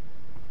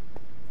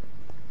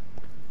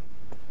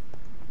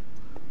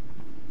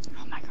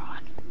 Oh my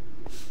god.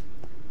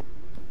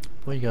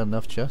 Well, you got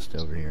enough chest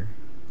over here.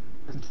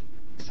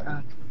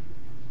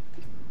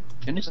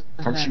 Can this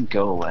person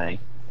go away?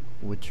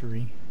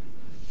 Witchery.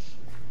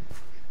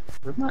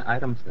 Where'd my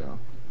items go?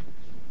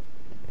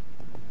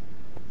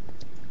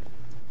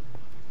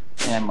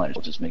 Yeah, I might as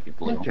well just make it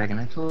blue. Dragon,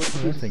 I told Oh,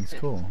 you. that thing's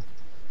cool.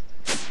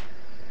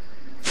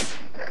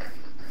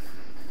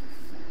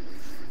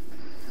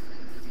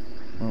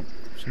 Oh,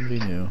 somebody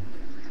new.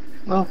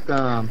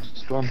 Welcome,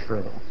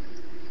 Stormcrow.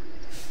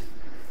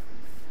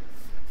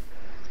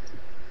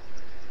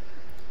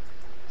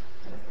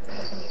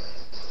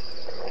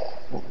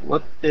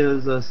 What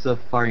is a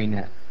safari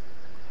net?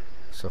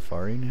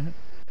 Safari net?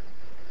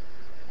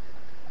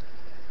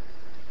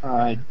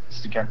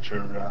 It's to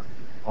capture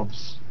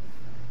mobs.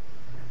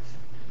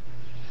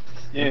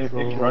 Yeah, if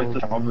you write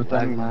the mob with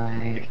them,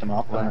 pick them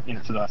up and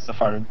into the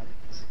safari.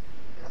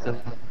 So,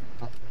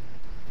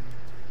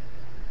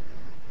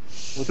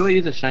 what do I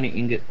use a shiny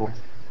ingot for?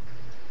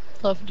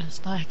 Love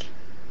this like.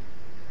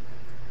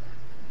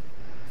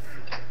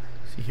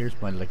 See, here's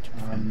my electric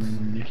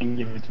fence. You can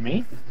give it to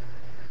me.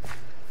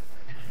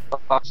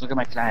 Fox, look at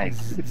my flag.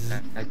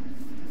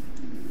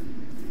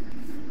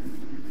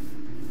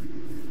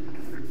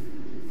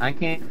 I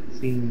can't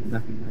see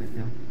nothing right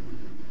now.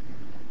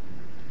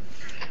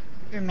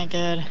 Oh my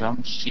god.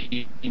 Come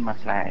see my You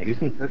flag.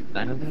 can cook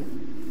dynamite?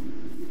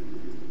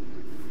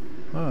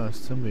 Oh,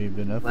 somebody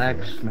been up Flag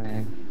there.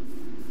 schmag.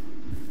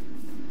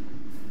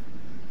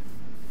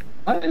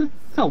 What is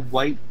a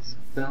white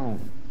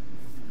stone?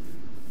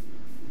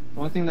 The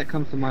only thing that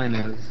comes to mind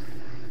is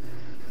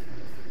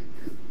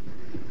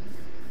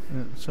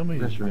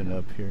Somebody's That's been right.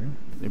 up here.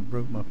 They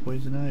broke my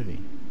poison ivy.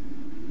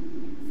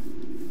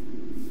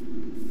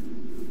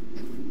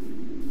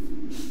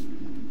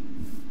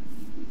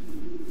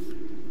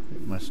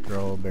 My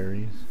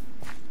strawberries.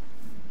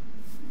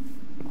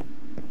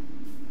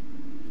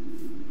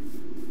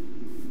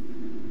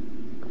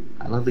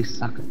 I love these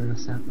sakura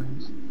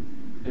saplings.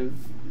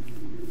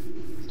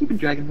 Stupid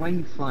dragon, why are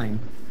you flying?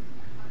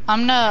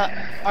 I'm the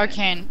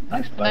arcane.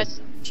 Nice Can I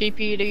place.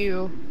 TP to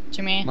you,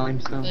 to me?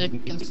 Limestone.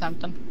 Against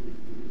something.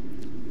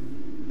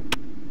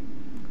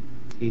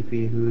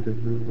 TP who to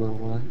who or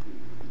what?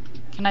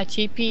 Can I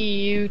TP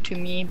you to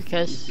me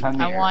because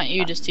Come I here. want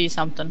you to see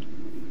something.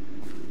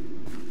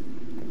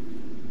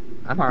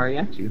 I'm already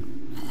at you.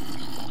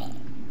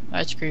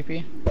 That's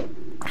creepy.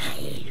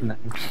 Nice.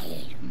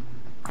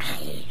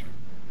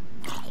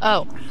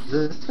 Oh,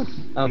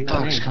 Oh,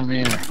 Fox, come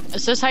here.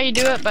 is this how you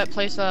do it? But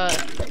place a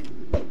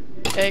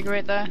egg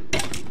right there?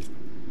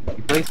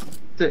 You place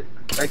it,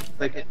 right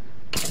click it,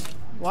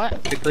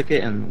 What? click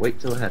it, and wait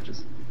till it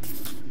hatches.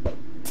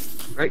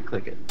 Right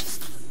click it,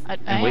 I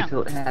and wait am.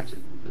 till it hatches.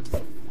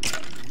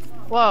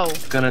 Whoa.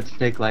 It's gonna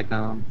take like,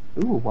 ooh,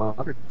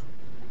 water.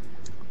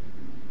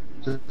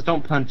 Just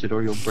don't punch it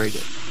or you'll break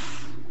it.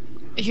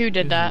 Who did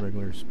These are that?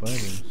 regular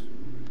spiders.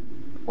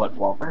 What,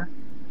 Walter?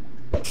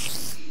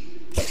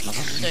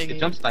 It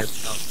jumps by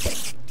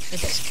itself.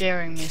 It's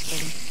scaring me,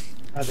 City.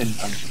 I didn't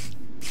punch it.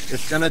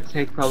 It's gonna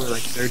take probably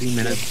like 30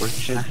 minutes for it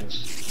to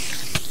hatch.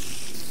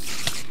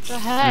 The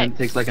And heck? it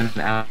takes like an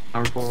hour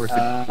for it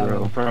to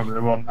grow. Probably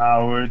 1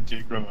 hour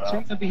to grow So up.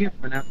 it's gonna be here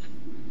for now.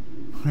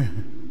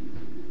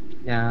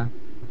 Yeah,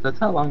 that's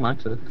how long mine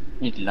took.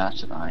 Need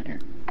lots of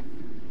iron.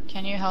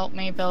 Can you help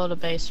me build a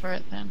base for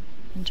it then?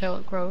 Until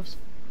it grows.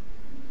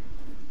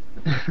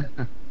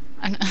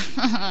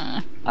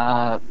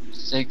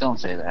 Sig, don't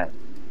say that.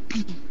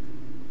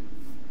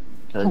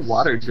 A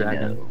water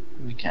dragon. No,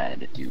 we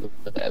kinda do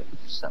that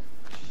stuff.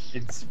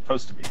 It's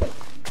supposed to be.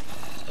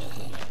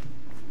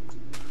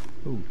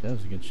 Ooh, that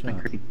was a good shot.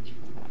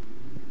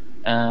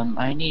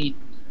 I need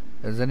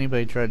Has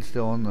anybody tried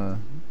stealing the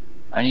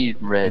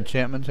red.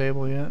 enchantment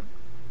table yet?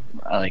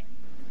 Like,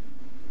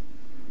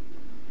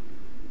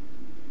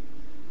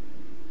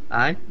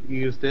 I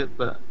used it,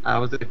 but I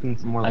was looking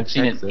some more like I've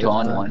seen it Texas,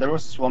 gone but- once. There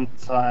was one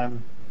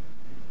time.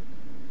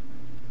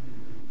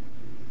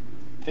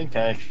 I think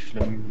I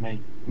actually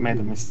made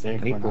a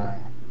mistake when Maple. I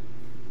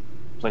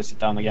placed it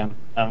down again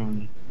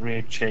and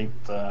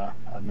reshaped the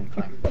admin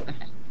claim.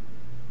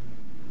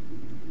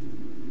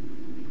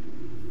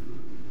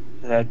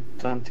 I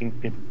don't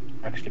think people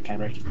actually can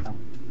break it down.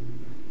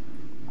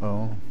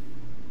 Oh.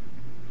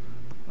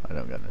 I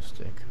don't got no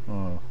stick.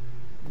 Oh.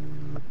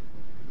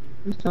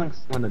 Who's telling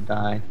someone to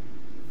die?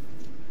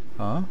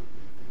 Huh?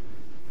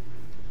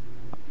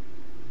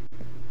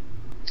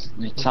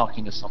 You're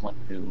talking to someone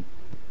who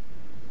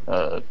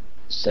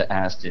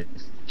asked if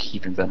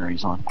keep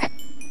inventories on.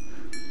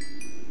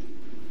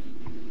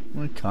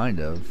 Well, kind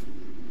of.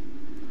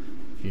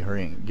 If you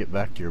hurry and get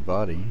back to your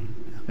body.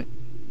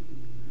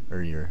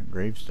 Or your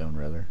gravestone,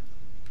 rather.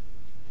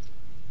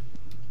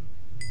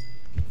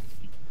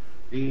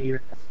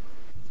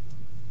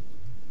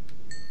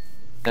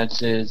 That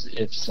says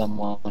if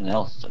someone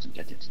else doesn't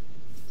get it.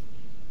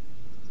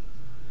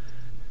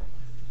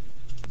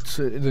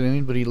 So, did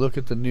anybody look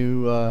at the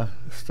new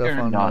stuff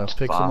You're on not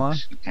Pixelmon?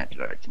 Fox. You can't do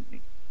that to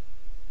me.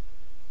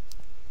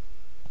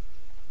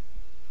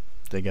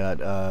 They got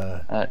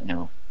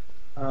No.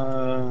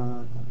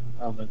 Oh,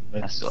 but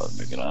I still haven't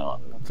figured it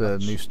out. the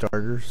new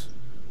starters.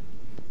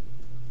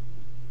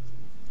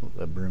 Oh,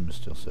 that broom is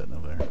still sitting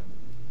over there.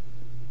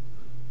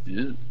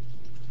 Ew.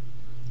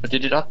 But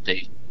did it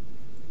update?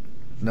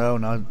 No,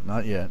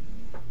 not yet.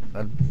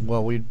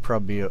 Well, we'd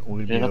be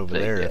Didn't over update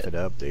there if yet. it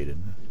updated.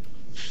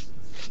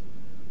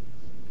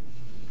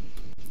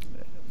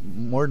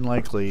 More than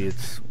likely,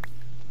 it's,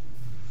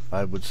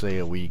 I would say,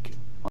 a week,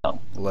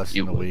 Well, less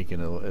you than a would. week,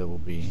 and it will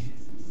be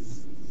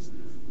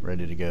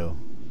ready to go.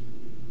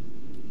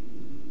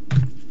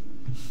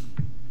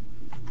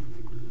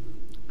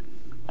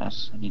 I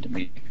need to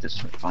make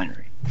this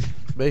refinery.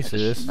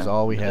 Basically, I this just is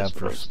all we remember have that's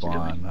for what I was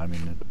spawn. doing. I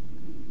mean,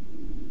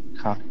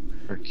 Copper.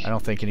 I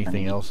don't think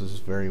anything else is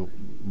very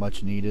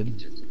much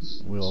needed.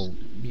 We'll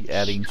be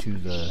adding to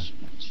the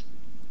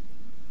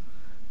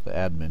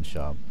admin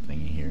shop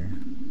thingy here.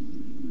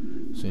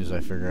 As soon as I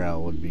figure out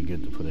what would be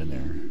good to put in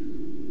there.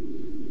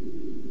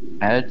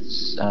 Add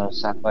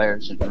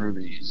sapphires and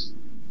rubies.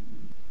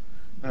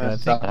 Yeah, I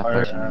think-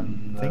 Sapphire I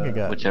and think I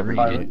got whichever you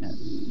Pirates.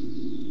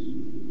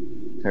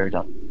 get. Fair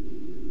enough.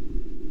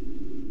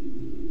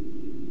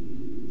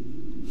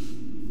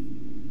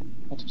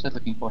 What was I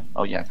looking for?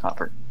 Oh yeah,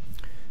 copper.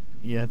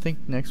 Yeah, I think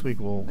next week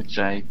we'll Which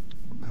I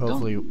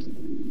hopefully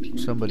don't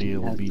somebody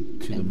will have be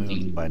to the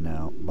any. moon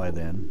by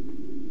then.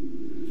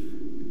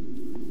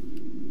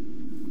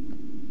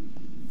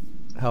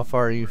 How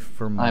far are you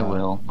from? I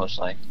will most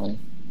likely,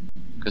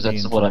 because being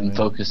that's to what the I'm moon?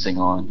 focusing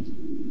on.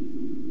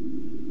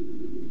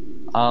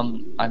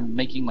 I'm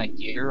making my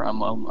gear.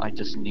 I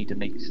just need to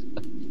make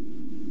a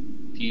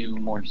few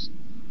more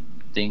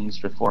things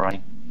before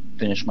I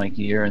finish my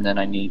gear, and then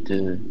I need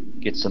to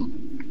get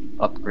some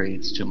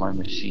upgrades to my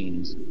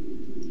machines.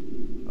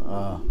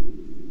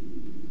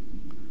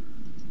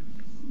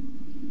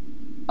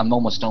 I'm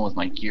almost done with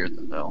my gear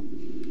though.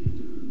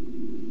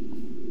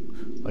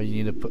 Oh,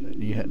 you need to put.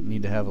 You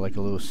need to have like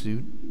a little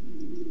suit.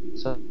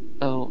 So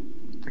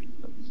pretty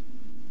close.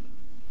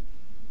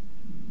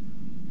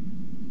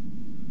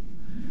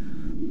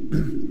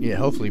 Yeah,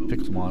 hopefully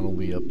Pixelmon will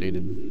be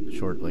updated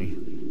shortly.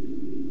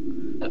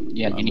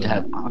 Yeah, you need to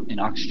have an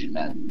oxygen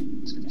mask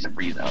to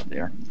breathe out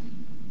there.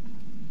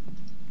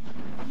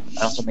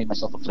 I also made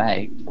myself a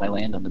flag when I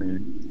land on the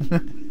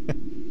moon.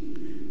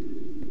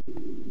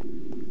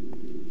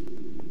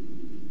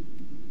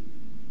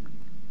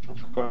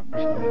 Of course.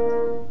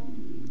 I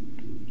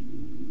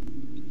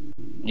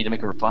need to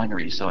make a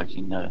refinery so I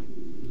can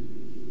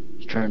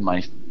turn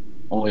my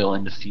oil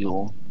into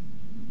fuel,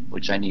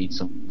 which I need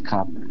some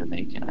copper to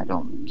make, and I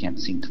can't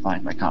seem to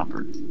find my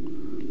copper.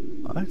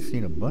 I've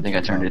seen a bunch. I think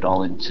I turned it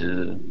all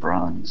into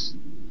bronze.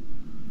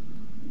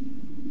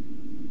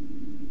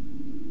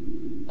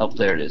 Oh,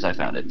 there it is. I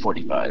found it.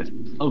 45.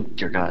 Oh,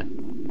 dear God.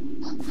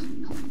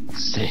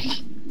 Sick.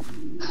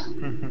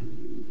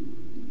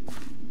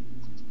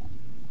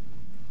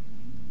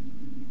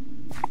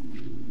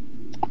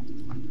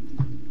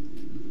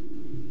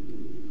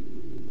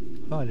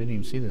 Oh, I didn't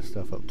even see this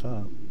stuff up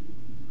top.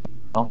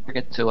 Don't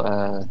forget to,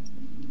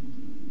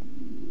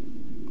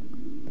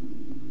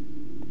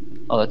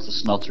 oh, that's a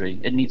smeltery.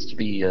 It needs to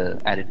be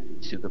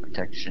added to the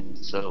protection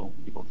so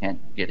people can't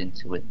get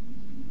into it.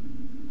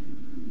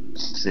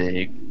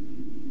 Sig.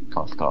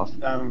 Cough, cough.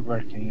 I'm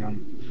working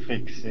on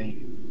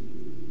fixing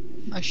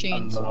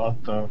Machines. a lot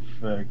of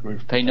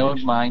grief Pay no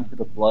protection, mind to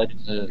the blood in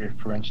the. grief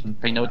prevention.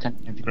 Pay no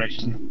attention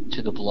Integration.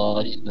 to the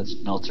blood in the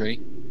smeltery.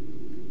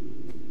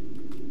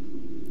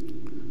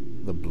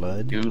 The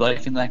blood. You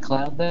like in that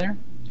cloud there?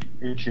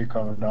 Usually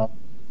covered up.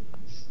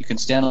 You can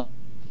stand on.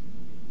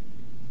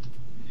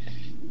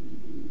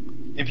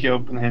 If you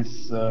open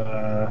his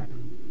The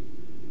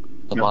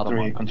bottom smeltery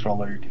one.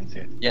 controller, you can see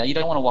it. Yeah, you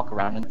don't want to walk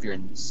around if you're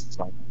in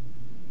spot.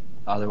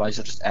 Otherwise,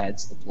 it just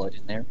adds the blood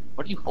in there.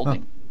 What are you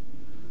holding?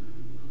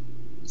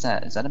 What's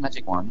that? Is that a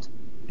magic wand?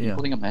 Are you Yeah.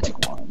 holding a magic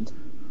wand?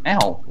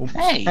 Ow! Oops.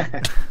 Hey!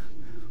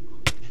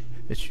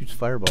 It shoots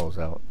fireballs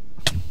out.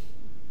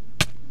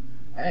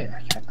 Hey,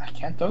 I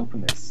can't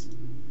open this.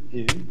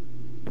 Ew.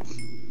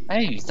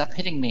 Hey! Stop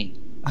hitting me!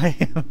 I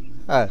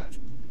am not.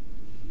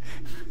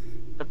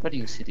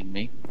 Everybody was hitting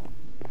me.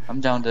 I'm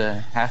down to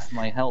half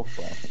my health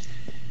left.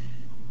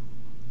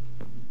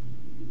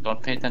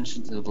 Don't pay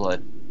attention to the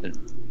blood.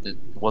 It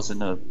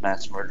wasn't a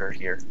mass murder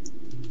here.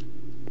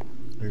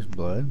 There's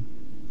blood.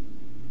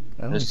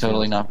 I don't There's see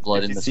totally it. not blood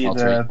If in you the see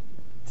smeltery.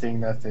 the thing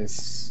that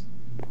is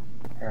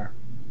here.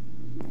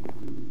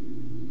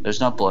 There's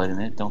not blood in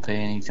it. Don't pay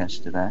any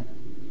attention to that.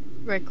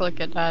 Right click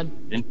it,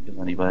 Dad. Didn't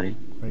kill anybody.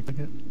 Right click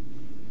it.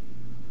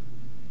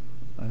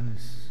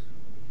 Nice.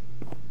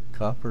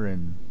 Copper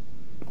and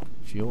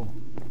fuel.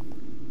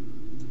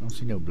 I don't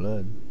see no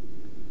blood.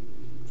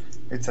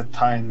 It's a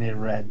tiny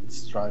red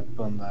stripe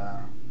on the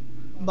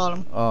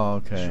Bottom. Oh,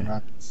 okay.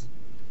 instruments.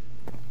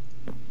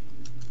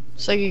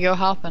 So you go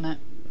hop in it.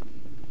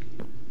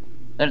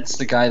 That's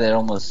the guy that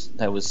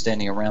was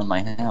standing around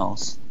my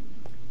house.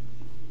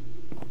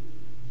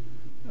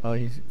 Oh,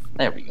 he's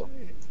There we go.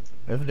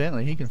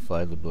 evidently he can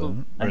fly the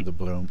bloom Oh, or the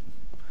bloom.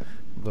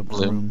 The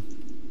bloom.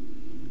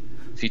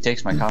 If he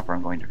takes my copper,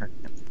 I'm going to hurt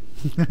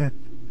him.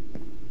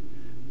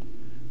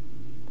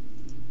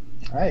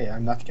 Hey,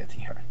 I'm not getting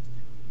hurt.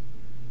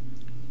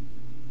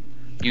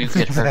 You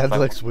get hurt. That by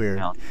looks walking weird.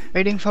 around.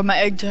 Waiting for my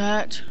egg to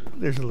hatch.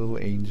 There's a little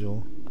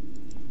angel.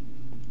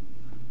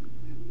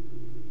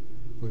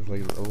 Looks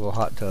like a little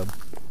hot tub.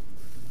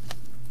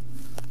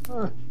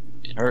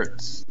 It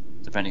hurts,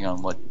 depending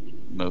on what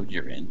mode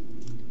you're in.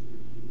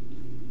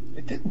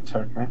 It didn't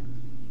hurt me.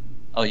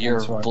 Oh, your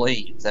That's why.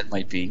 blades. That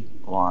might be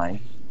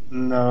why.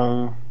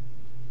 No,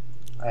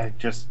 I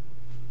just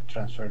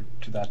transferred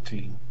to that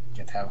to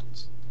get out.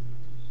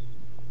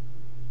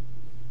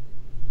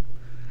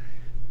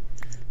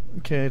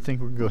 Okay, I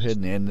think we'll go ahead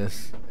and end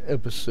this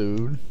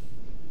episode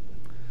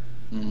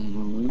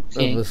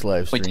Okay. of this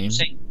live Wait, did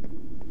stream.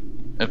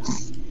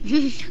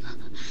 you say?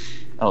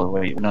 Oh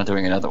wait, we're not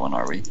doing another one,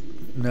 are we?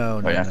 No,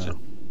 no, Oh, yeah, no.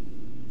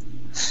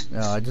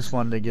 No, I just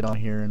wanted to get on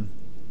here and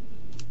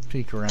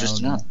peek around, Just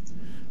and enough.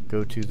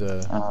 go to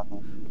the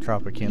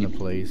Tropicana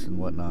place and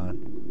whatnot.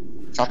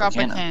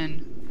 Tropicana.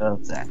 Tropican.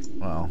 of that?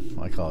 Well,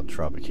 I call it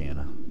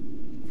Tropicana.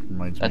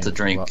 Reminds That's me a of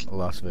drink.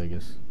 Las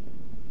Vegas.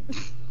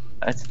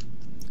 That's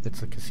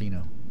It's a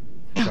casino.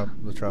 The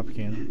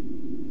Tropicana.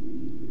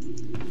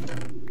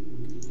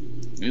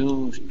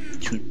 you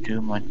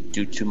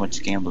do too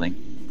much gambling.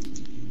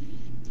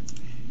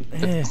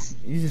 You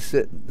just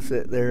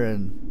sit there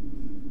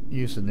and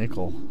use the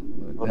nickel.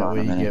 Hold That on way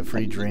a you minute. get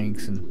free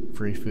drinks and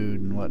free food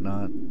and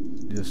whatnot.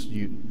 Just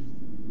you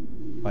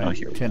buy Oh,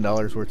 here we go.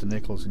 $10 worth of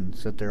nickels and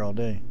sit there all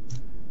day.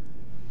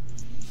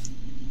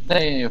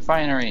 Hey,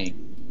 refinery.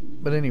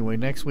 But anyway,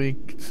 next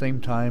week,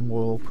 same time,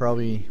 we'll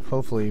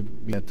hopefully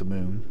be at the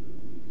moon.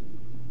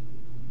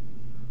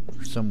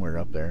 Or somewhere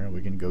up there.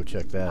 We can go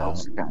check that Oh,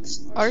 out. for God's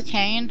sake.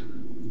 Arcane.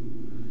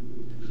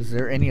 Is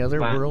there any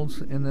other Wow.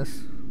 worlds in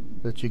this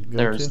that you can go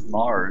There's to?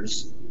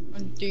 Mars.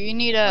 Do you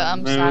need a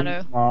Moon,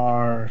 shadow?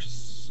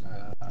 Mars,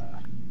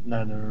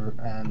 Nether,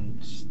 and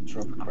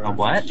Tropicraft. A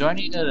what? Do I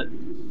need a?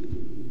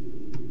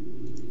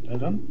 I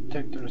don't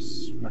think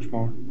there's much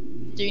more.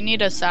 Do you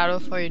need a saddle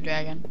for your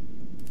dragon?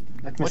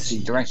 Let me Which see.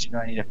 direction do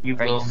I need to? You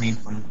will need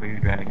one for your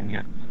dragon,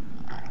 yeah.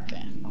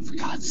 Okay. Oh, for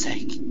God's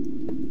sake!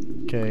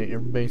 Okay,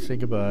 everybody say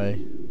goodbye.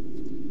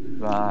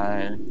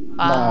 Bye.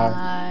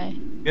 Bye.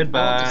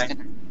 Goodbye.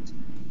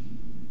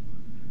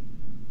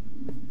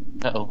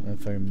 Uh oh.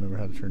 If I remember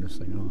how to turn this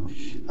thing off.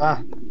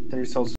 Ah, there's also